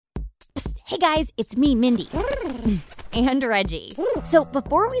Hey guys, it's me, Mindy. And Reggie. So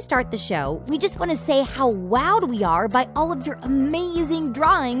before we start the show, we just want to say how wowed we are by all of your amazing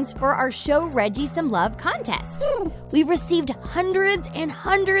drawings for our Show Reggie Some Love contest. We received hundreds and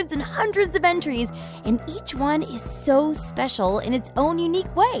hundreds and hundreds of entries, and each one is so special in its own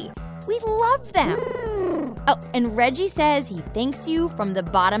unique way. We love them. Oh, and Reggie says he thanks you from the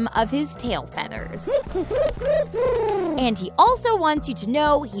bottom of his tail feathers. And he also wants you to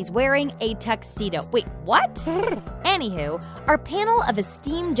know he's wearing a tuxedo. Wait, what? Anywho, our panel of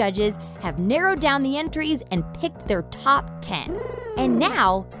esteemed judges have narrowed down the entries and picked their top 10. And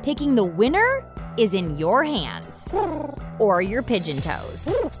now, picking the winner is in your hands. Or your pigeon toes.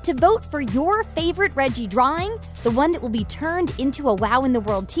 To vote for your favorite Reggie drawing, the one that will be turned into a Wow in the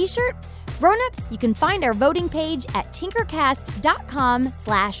World t-shirt, grown-ups, you can find our voting page at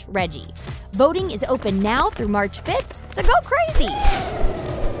tinkercast.com/Reggie. Voting is open now through March 5th, so go crazy.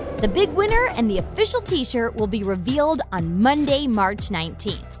 The big winner and the official t-shirt will be revealed on Monday, March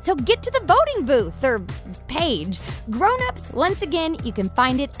 19th. So get to the voting booth or page. Grown-ups, once again, you can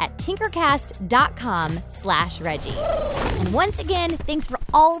find it at tinkercast.com/Reggie. And once again, thanks for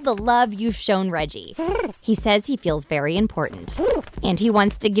all the love you've shown Reggie. He says he feels very important. And he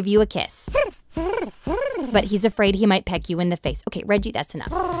wants to give you a kiss. But he's afraid he might peck you in the face. Okay, Reggie, that's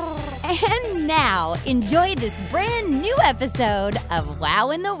enough. And now, enjoy this brand new episode of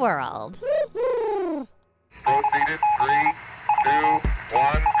Wow in the World. Proceeded, 3, 2,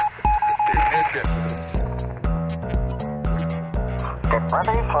 1, ignition. Get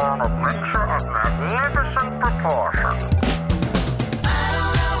ready for an adventure of magnificent proportions. I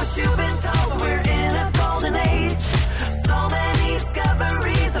don't know what you've been told, but we're in a golden age. So many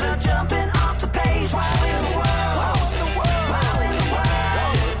discoveries that are jumping off the page. Wow in the world. Wow in the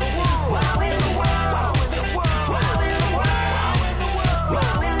world. Wow in the world. Wow in the world. Wow in the world.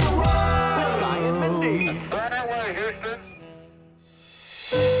 Wow in the world. Ryan Mindy. Right away, Houston.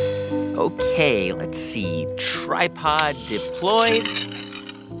 Okay, let's see. Tripod deployed.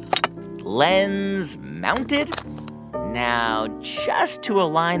 Lens mounted. Now, just to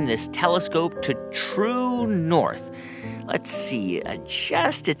align this telescope to true north, let's see.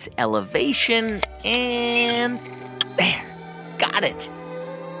 Adjust its elevation and there. Got it.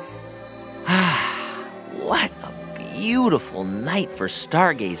 What a beautiful night for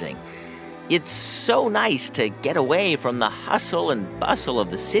stargazing. It's so nice to get away from the hustle and bustle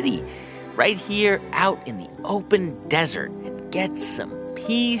of the city. Right here out in the open desert and get some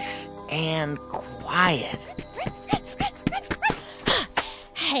peace and quiet.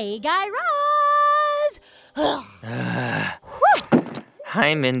 Hey, Guy Raz!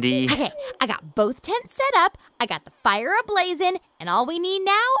 Hi, Mindy. Okay, I got both tents set up, I got the fire ablazing, and all we need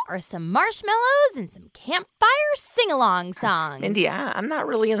now are some marshmallows and some campfire sing-along songs. Mindy, I'm not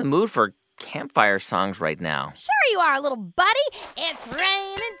really in the mood for campfire songs right now. Sure you are, little buddy. It's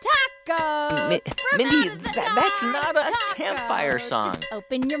raining tacos. Mindy, that's not a campfire song. Just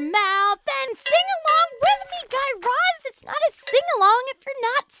open your mouth and sing along with me, Guy Raz. It's not a sing-along if you're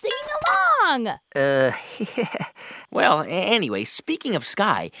not singing along. Well, anyway, speaking of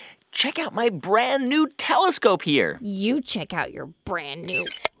sky, check out my brand new telescope here. You check out your brand new...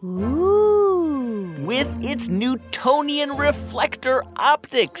 Ooh. With its Newtonian reflector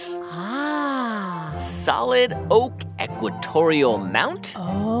optics. Ah. Solid oak equatorial mount.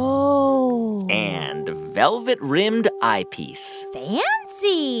 Oh. And velvet-rimmed eyepiece.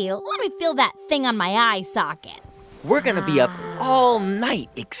 Fancy. Let me feel that thing on my eye socket. We're going to be up all night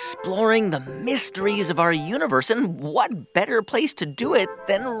exploring the mysteries of our universe, and what better place to do it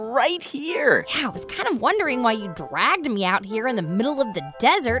than right here? Yeah, I was kind of wondering why you dragged me out here in the middle of the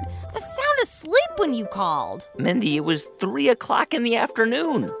desert. I was sound asleep when you called. Mindy, it was 3 o'clock in the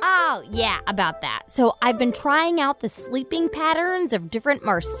afternoon. Oh, yeah, about that. So I've been trying out the sleeping patterns of different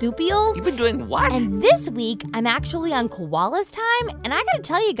marsupials. You've been doing what? And this week, I'm actually on koala's time, and I gotta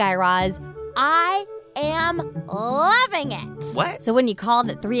tell you, Guy Raz, I am loving it. What? So when you called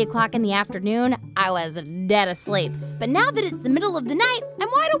at 3 o'clock in the afternoon, I was dead asleep. But now that it's the middle of the night,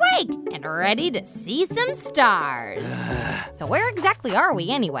 I'm wide awake and ready to see some stars. So where exactly are we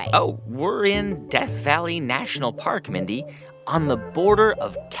anyway? Oh, we're in Death Valley National Park, Mindy, on the border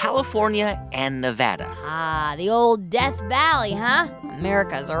of California and Nevada. Ah, the old Death Valley, huh?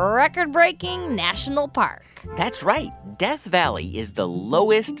 America's record-breaking national park. That's right. Death Valley is the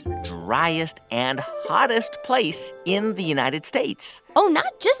lowest, driest, and hottest place in the United States. Oh,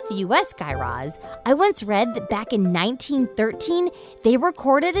 not just the U.S., Guy Raz. I once read that back in 1913, they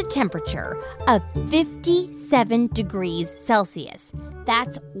recorded a temperature of 57 degrees Celsius.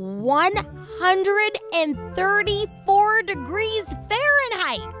 That's 134 degrees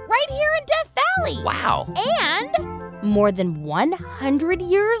Fahrenheit right here in Death Valley. Wow. And more than 100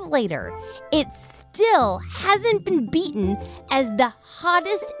 years later, it still hasn't been beaten as the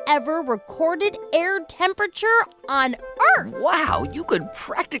hottest ever recorded air temperature on Earth. Wow, you could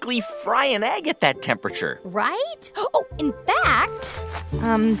practically fry an egg at that temperature. Right? Oh, in fact,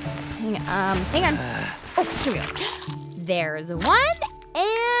 hang on. Oh, here we go. There's 1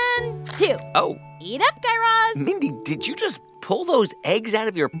 and 2. Oh. Eat up, Guy Raz. Mindy, did you just pull those eggs out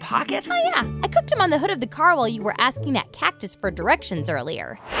of your pocket? Oh, yeah. I cooked them on the hood of the car while you were asking that cactus for directions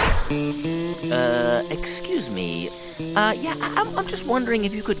earlier. Excuse me. I'm just wondering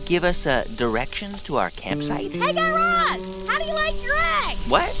if you could give us directions to our campsite. Hey, Guy Raz, how do you like your eggs?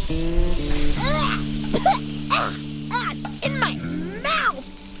 What? In my mouth.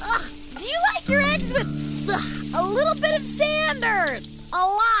 Do you like your eggs with a little bit of sand or a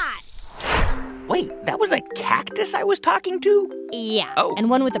lot? Wait, that was a cactus I was talking to? Yeah. Oh. And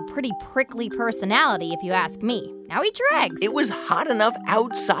one with a pretty prickly personality, if you ask me. Now eat your eggs. It was hot enough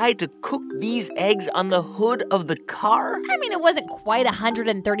outside to cook these eggs on the hood of the car? I mean, it wasn't quite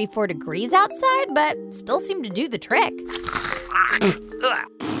 134 degrees outside, but still seemed to do the trick.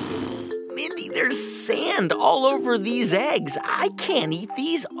 Mindy, there's sand all over these eggs. I can't eat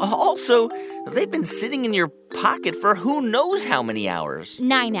these. Also, they've been sitting in your pocket for who knows how many hours.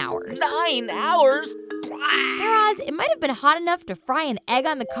 9 hours. 9 hours? Raz, it might have been hot enough to fry an egg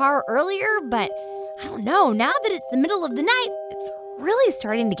on the car earlier, but I don't know. Now that it's the middle of the night, it's really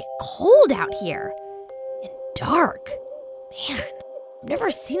starting to get cold out here. And dark. Man, I've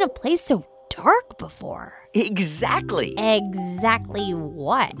never seen a place so dark before. Exactly. Exactly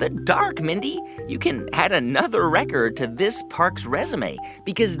what? The dark, Mindy. You can add another record to this park's resume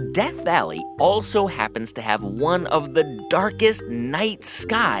because Death Valley also happens to have one of the darkest night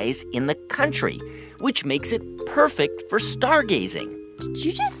skies in the country, which makes it perfect for stargazing. Did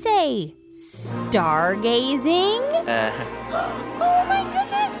you just say stargazing? Oh my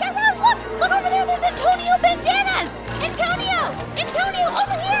goodness, Guy Raz, look over there. There's Antonio Bandanas. Antonio,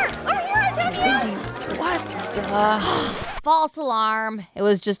 over here, Antonio. Mindy, what the? False alarm. It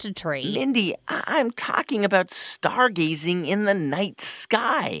was just a tree. Mindy, I'm talking about stargazing in the night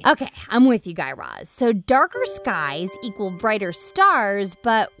sky. Okay, I'm with you, Guy Raz. So darker skies equal brighter stars,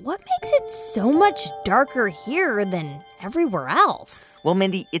 but what makes it so much darker here than everywhere else? Well,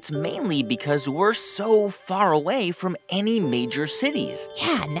 Mindy, it's mainly because we're so far away from any major cities.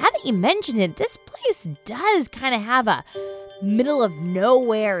 Yeah, now that you mention it, this place does kind of have a middle of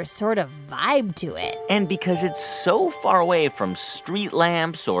nowhere sort of vibe to it. And because it's so far away from street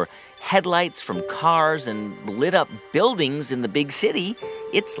lamps or headlights from cars and lit up buildings in the big city,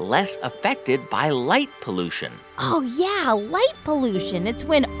 it's less affected by light pollution. Oh, yeah, light pollution. It's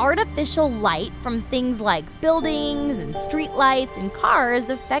when artificial light from things like buildings and streetlights and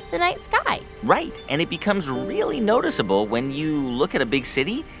cars affect the night sky. Right, and it becomes really noticeable when you look at a big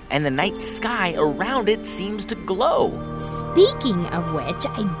city and the night sky around it seems to glow. Speaking of which,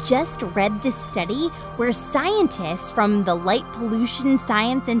 I just read this study where scientists from the Light Pollution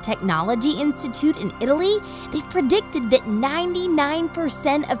Science and Technology Institute in Italy, they've predicted that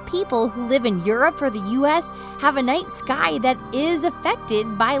 99% of people who live in Europe or the US have a night sky that is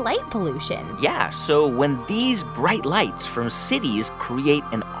affected by light pollution. Yeah, so when these bright lights from cities create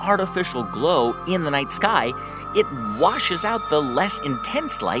an artificial glow in the night sky, it washes out the less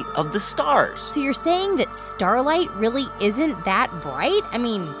intense light of the stars. So you're saying that starlight really isn't that bright? I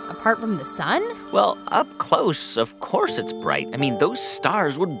mean, apart from the sun? Well, up close, of course it's bright. I mean, those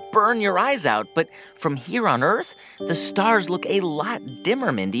stars would burn your eyes out. But from here on Earth, the stars look a lot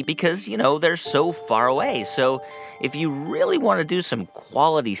dimmer, Mindy, because, they're so far away. So if you really want to do some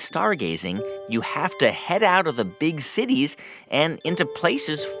quality stargazing, you have to head out of the big cities and into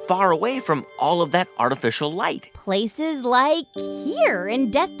places far away from all of that artificial light. Places like here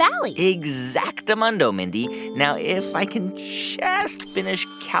in Death Valley. Exactamundo, Mindy. Now, if I can just finish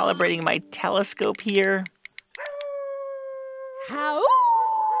calibrating my telescope here. How?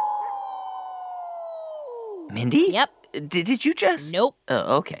 Mindy? Yep. Did you just? Nope.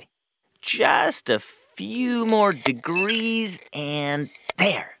 Oh, okay. Just a few more degrees and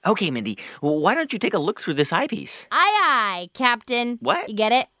there. Okay, Mindy, why don't you take a look through this eyepiece? Aye, Captain. What? You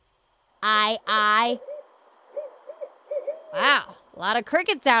get it? Aye. Wow, a lot of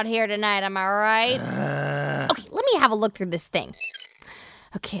crickets out here tonight, am I right? Okay, let me have a look through this thing.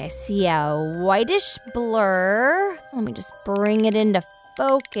 Okay, I see a whitish blur. Let me just bring it into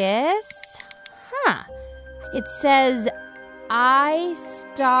focus. Huh. It says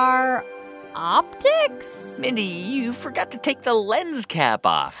I-Star Optics? Mindy, you forgot to take the lens cap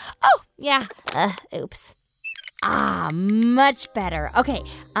off. Oh, yeah. Oops. Much better. Okay,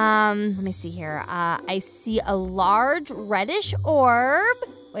 let me see here. I see a large reddish orb.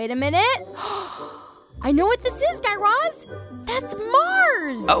 Wait a minute. I know what this is, Guy Raz. That's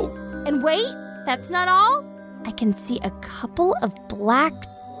Mars. Oh. And wait, that's not all. I can see a couple of black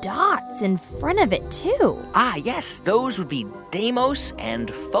dots in front of it, too. Yes, those would be Deimos and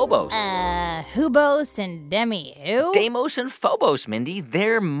Phobos. Hubos and Demi-who? Deimos and Phobos, Mindy.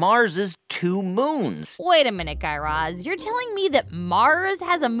 They're Mars's 2 moons. Wait a minute, Guy Raz. You're telling me that Mars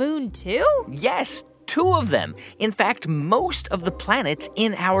has a moon, too? Yes, 2 of them. In fact, most of the planets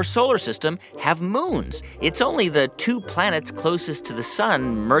in our solar system have moons. It's only the 2 planets closest to the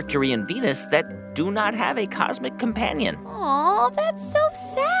sun, Mercury and Venus, that do not have a cosmic companion. Aw, that's so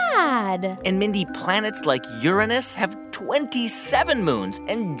sad. And Mindy, planets like Uranus have 27 moons,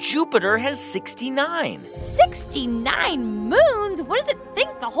 and Jupiter has 69. 69 moons? What does it think?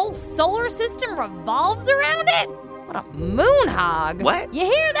 The whole solar system revolves around it? What a moon hog. What? You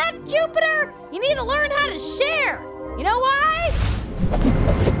hear that, Jupiter? You need to learn how to share. You know why?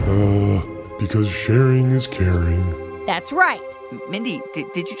 Because sharing is caring. That's right. Mindy,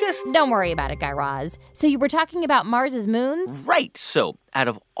 did you just... Don't worry about it, Guy Raz. So you were talking about Mars's moons? Right. So out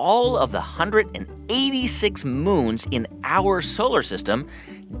of all of the 186 moons in our solar system,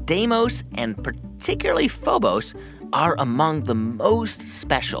 Deimos and particularly Phobos are among the most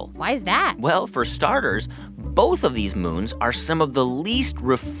special. Why is that? Well, for starters, both of these moons are some of the least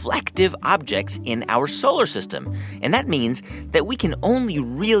reflective objects in our solar system. And that means that we can only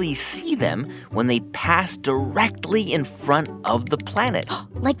really see them when they pass directly in front of the planet.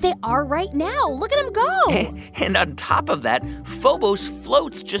 Like they are right now. Look at them go. And on top of that, Phobos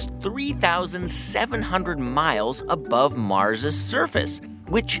floats just 3,700 miles above Mars's surface,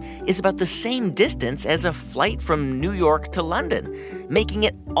 which is about the same distance as a flight from New York to London, making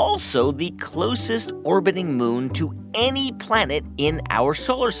it also the closest orbiting moon to any planet in our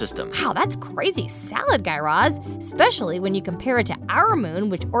solar system. Wow, that's crazy salad, Guy Raz, especially when you compare it to our moon,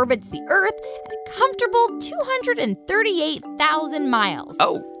 which orbits the Earth at a comfortable 238,000 miles.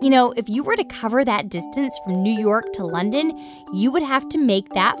 Oh. You know, if you were to cover that distance from New York to London, you would have to make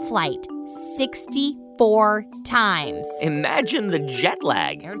that flight 64 times. Imagine the jet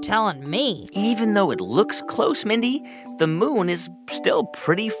lag. You're telling me. Even though it looks close, Mindy, the moon is still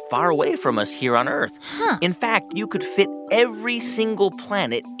pretty far away from us here on Earth. Huh. In fact, you could fit every single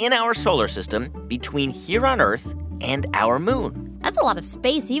planet in our solar system between here on Earth and our moon. That's a lot of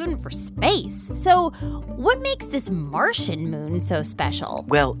space, even for space. So, what makes this Martian moon so special?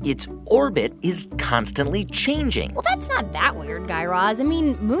 Well, its orbit is constantly changing. Well, that's not that weird, Guy Raz. I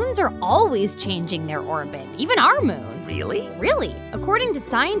mean, moons are always changing their orbit, even our moon. Really? Really. According to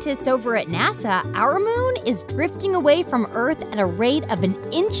scientists over at NASA, our moon is drifting away from Earth at a rate of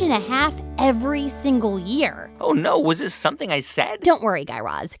 1.5 inches every single year. Oh, no. Was this something I said? Don't worry, Guy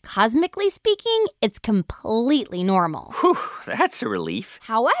Raz. Cosmically speaking, it's completely normal. Whew, that's a relief.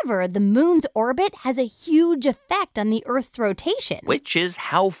 However, the moon's orbit has a huge effect on the Earth's rotation. Which is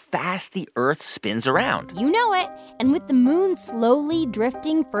how fast the Earth spins around. You know it. And with the moon slowly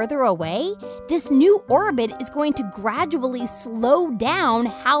drifting further away, this new orbit is going to gradually slow down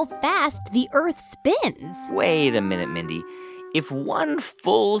how fast the Earth spins. Wait a minute, Mindy. If one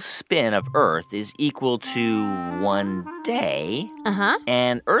full spin of Earth is equal to 1 day,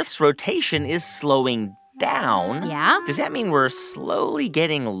 and Earth's rotation is slowing down, does that mean we're slowly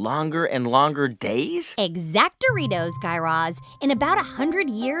getting longer and longer days? Exactoritos, Guy Raz. In about 100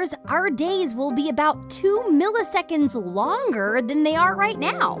 years, our days will be about 2 milliseconds longer than they are right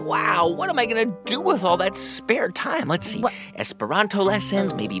now. Wow, what am I going to do with all that spare time? Let's see. What? Esperanto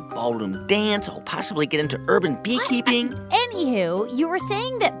lessons, maybe ballroom dance. I'll possibly get into urban beekeeping. Anywho, you were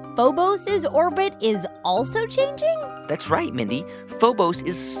saying that Phobos' orbit is also changing? That's right, Mindy. Phobos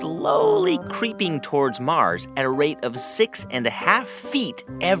is slowly creeping towards Mars at a rate of 6.5 feet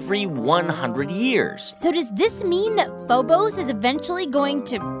every 100 years. So does this mean that Phobos is eventually going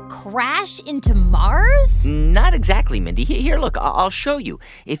to crash into Mars? Not exactly, Mindy. Here, look, I'll show you.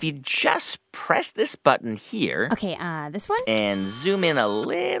 If you just press this button here. Okay, this one? And zoom in a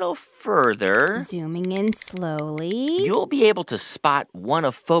little further. Zooming in slowly. You'll be able to spot one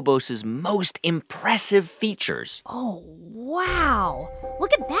of Phobos' most impressive features. Oh, wow.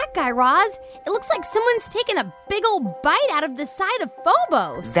 Look at at that, Guy Raz. It looks like someone's taken a big old bite out of the side of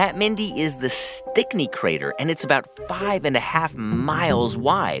Phobos. That, Mindy, is the Stickney crater, and it's about 5.5 miles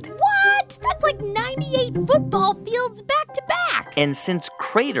wide. What? That's like 98 football fields back to back. And since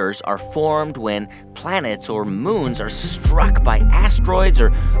craters are formed when planets or moons are struck by asteroids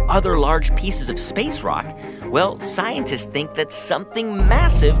or other large pieces of space rock, well, scientists think that something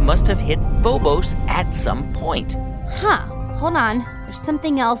massive must have hit Phobos at some point. Huh. Hold on. There's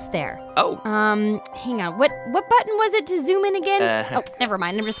something else there. Oh. Hang on. What button was it to zoom in again? Oh, never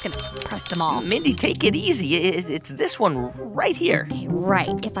mind. I'm just going to press them all. Mindy, take it easy. It's this one right here. Okay,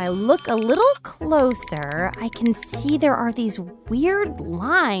 right. If I look a little closer, I can see there are these weird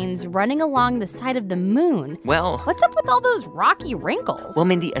lines running along the side of the moon. Well, what's up with all those rocky wrinkles? Well,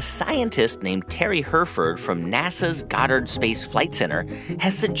 Mindy, a scientist named Terry Herford from NASA's Goddard Space Flight Center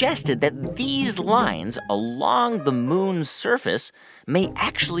has suggested that these lines along the moon's surface may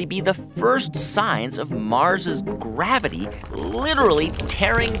actually be the first signs of Mars's gravity literally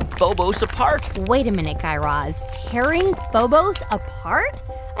tearing Phobos apart. Wait a minute, Guy Raz. Tearing Phobos apart?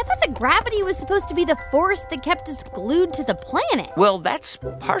 I thought the gravity was supposed to be the force that kept us glued to the planet. Well, that's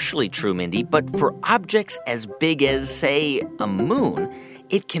partially true, Mindy, but for objects as big as, say, a moon,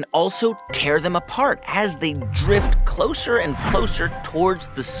 it can also tear them apart as they drift closer and closer towards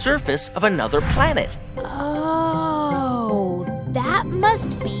the surface of another planet. Oh, that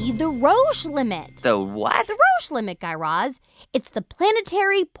must be the Roche limit. The what? The Roche limit, Guy Raz. It's the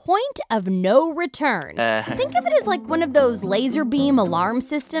planetary point of no return. Think of it as like one of those laser beam alarm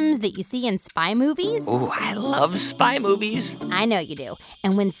systems that you see in spy movies. Oh, I love spy movies. I know you do.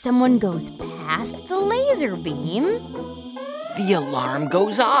 And when someone goes past the laser beam, the alarm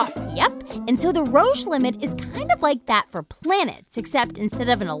goes off. Yep. And so the Roche limit is kind of like that for planets, except instead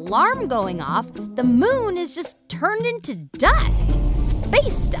of an alarm going off, the moon is just turned into dust.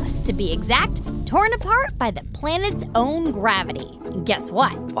 Space dust, to be exact, torn apart by the planet's own gravity. And guess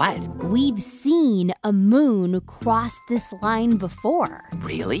what? What? We've seen a moon cross this line before.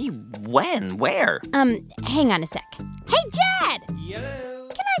 Really? When? Where? Hang on a sec. Hey, Jed! Yo.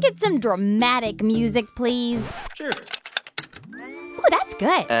 Can I get some dramatic music, please? Sure. Ooh, that's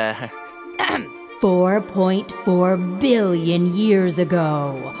good. 4.4 billion years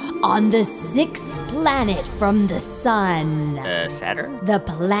ago, on the sixth planet from the sun. Saturn? The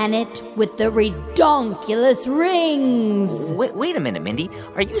planet with the redonkulous rings. Wait a minute, Mindy.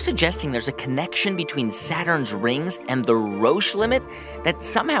 Are you suggesting there's a connection between Saturn's rings and the Roche limit? That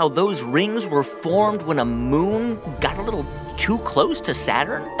somehow those rings were formed when a moon got a little too close to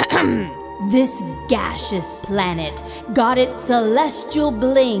Saturn? This gaseous planet got its celestial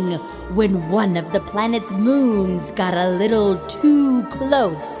bling when one of the planet's moons got a little too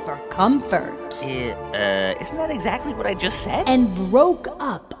close for comfort. Isn't that exactly what I just said? And broke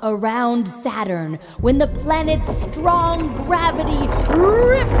up around Saturn when the planet's strong gravity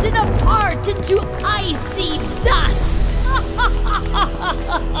ripped it apart into icy dust.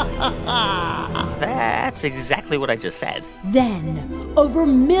 That's exactly what I just said. Then, over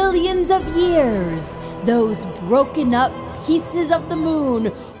millions of years, those broken up pieces of the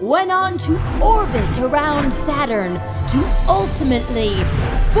moon went on to orbit around Saturn to ultimately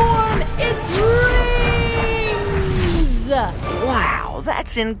form its rings! Wow,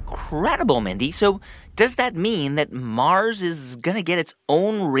 that's incredible, Mindy. So does that mean that Mars is gonna get its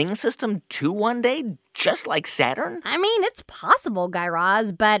own ring system too one day, just like Saturn? I mean, it's possible, Guy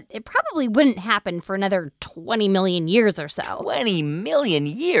Raz, but it probably wouldn't happen for another 20 million years or so. 20 million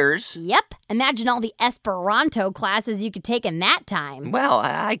years? Yep. Imagine all the Esperanto classes you could take in that time. Well,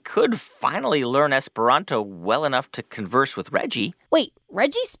 I could finally learn Esperanto well enough to converse with Reggie. Wait,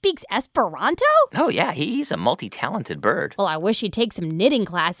 Reggie speaks Esperanto? Oh, yeah, he's a multi-talented bird. Well, I wish he'd take some knitting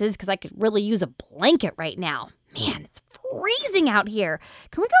classes because I could really use a blanket right now. Man, it's freezing out here.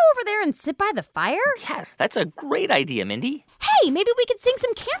 Can we go over there and sit by the fire? Yeah, that's a great idea, Mindy. Hey, maybe we could sing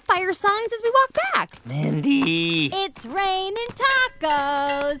some campfire songs as we walk back. Mindy. It's raining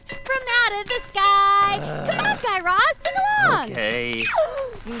tacos from out of the sky. Come on, Guy Raz, sing along. Okay.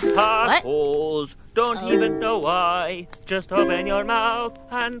 Tacos, don't even know why. Just open your mouth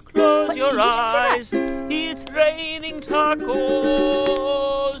and close What, your did you just hear eyes. It's raining tacos.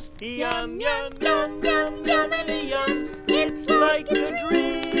 Yum, yum, yum, yum, yummity yum. It's like a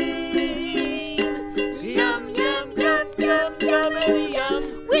dream. Yum, yum, yum, yum, yummity yum.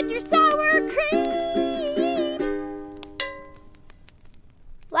 With your sour cream.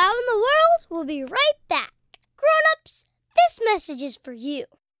 Wow in the World will be right back. Grown-ups, this message is for you.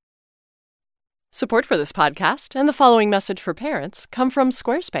 Support for this podcast and the following message for parents come from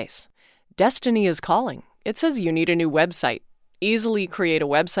Squarespace. Destiny is calling. It says you need a new website. Easily create a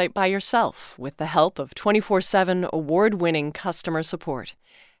website by yourself with the help of 24/7 award-winning customer support.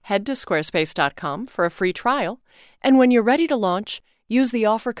 Head to squarespace.com for a free trial, and when you're ready to launch, use the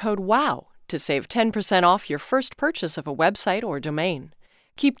offer code WOW to save 10% off your first purchase of a website or domain.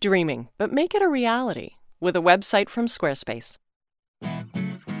 Keep dreaming, but make it a reality with a website from Squarespace.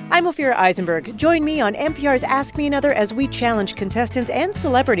 I'm Ophira Eisenberg. Join me on NPR's Ask Me Another as we challenge contestants and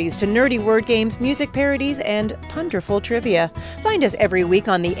celebrities to nerdy word games, music parodies, and punderful trivia. Find us every week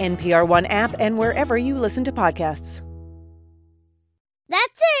on the NPR One app and wherever you listen to podcasts.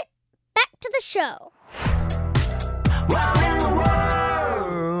 That's it. Back to the show. Wow in the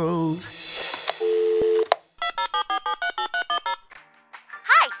world.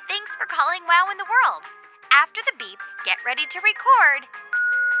 Hi, thanks for calling Wow in the World. After the beep, get ready to record.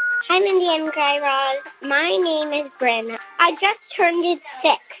 Hi, Mindy and Guy Raz. My name is Bryn. I just turned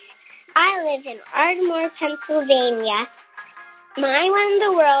 6. I live in Ardmore, Pennsylvania. My wow in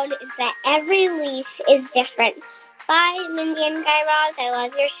the world is that every leaf is different. Bye, Mindy and Guy Raz. I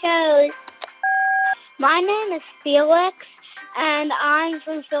love your shows. My name is Felix, and I'm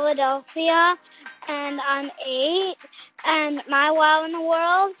from Philadelphia, and I'm 8. And my wow in the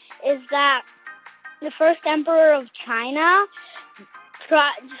world is that the first emperor of China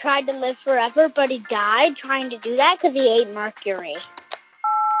tried to live forever, but he died trying to do that because he ate mercury.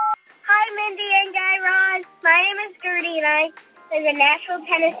 Hi, Mindy and Guy Raz. My name is Gertie, and I live in Nashville,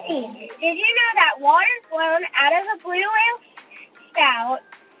 Tennessee. Did you know that water blown out of a blue whale spout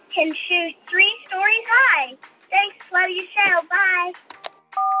can shoot 3 stories high? Thanks. Love your show. Bye.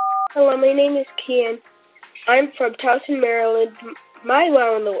 Hello, my name is Kian. I'm from Towson, Maryland. My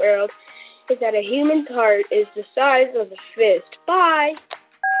wow in the world is that a human's heart is the size of a fist. Bye.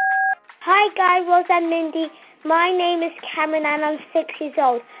 Hi, Guy Raz and Mindy. My name is Cameron, and I'm 6 years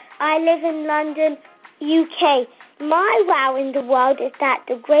old. I live in London, UK. My wow in the world is that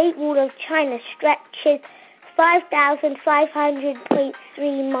the Great Wall of China stretches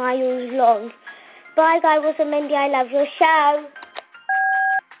 5,500.3 miles long. Bye, Guy Raz and Mindy. I love your show.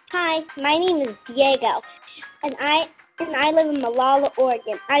 Hi, my name is Diego, and I live in Malala,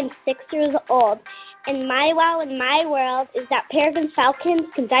 Oregon. I'm 6 years old, and my wow in my world is that peregrine falcons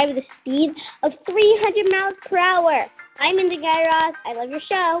can dive with a speed of 300 miles per hour. I'm Mindy Guy Raz. I love your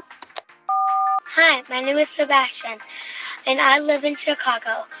show. Hi, my name is Sebastian, and I live in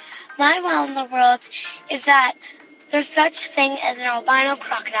Chicago. My wow in the world is that there's such a thing as an albino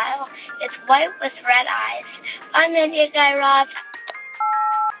crocodile. It's white with red eyes. I'm Mindy Guy Raz.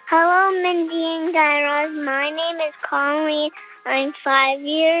 Hello, Mindy and Guy Raz. My name is Colleen. I'm 5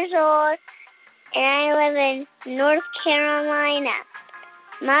 years old, and I live in North Carolina.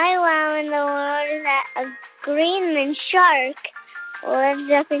 My wow in the world is that a Greenland shark lives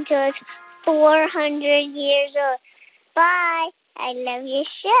up until it's 400 years old. Bye. I love your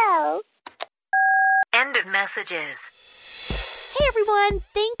show. End of messages. Hey everyone,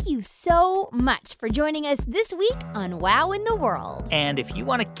 thank you so much for joining us this week on Wow in the World. And if you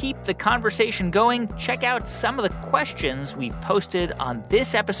want to keep the conversation going, check out some of the questions we've posted on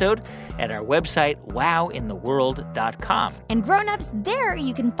this episode at our website, wowintheworld.com. And grown-ups, there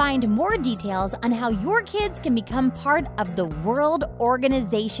you can find more details on how your kids can become part of the World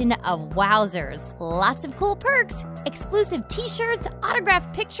Organization of Wowzers. Lots of cool perks, exclusive t-shirts,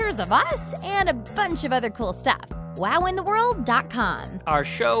 autographed pictures of us, and a bunch of other cool stuff. wowintheworld.com. Our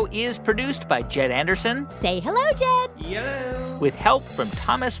show is produced by Jed Anderson. Say hello, Jed. Hello. With help from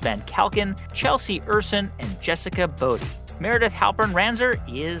Thomas Van Kalken, Chelsea Urson, and Jessica Bodie. Meredith Halpern-Ranzer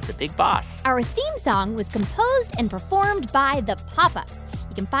is the big boss. Our theme song was composed and performed by The Pop-Ups.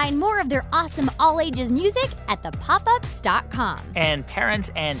 You can find more of their awesome all-ages music at thepopups.com. And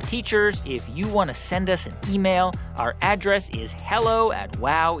parents and teachers, if you want to send us an email, our address is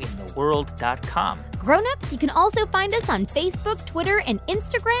hello@wowintheworld.com. Grown-ups, you can also find us on Facebook, Twitter, and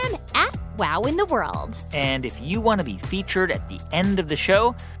Instagram at Wow in the World. And if you want to be featured at the end of the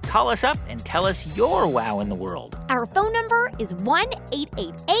show, call us up and tell us your wow in the world. Our phone number is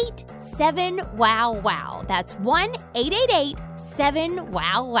 1-888-7-WOW-WOW. That's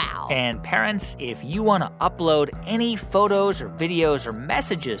 1-888-7-WOW-WOW. And parents, if you want to upload any photos or videos or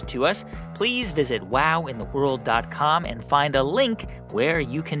messages to us, please visit wowintheworld.com and find a link where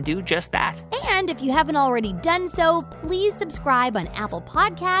you can do just that. And if you haven't already done so, please subscribe on Apple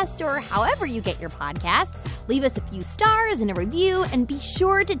Podcasts or however you get your podcasts. Leave us a few stars and a review, and be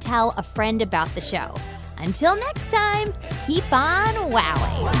sure to tell a friend about the show. Until next time, keep on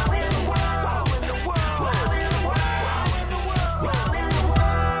wowing.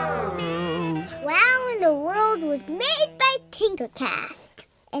 Wow in the World was made by Tinkercast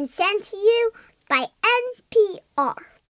and sent to you by NPR.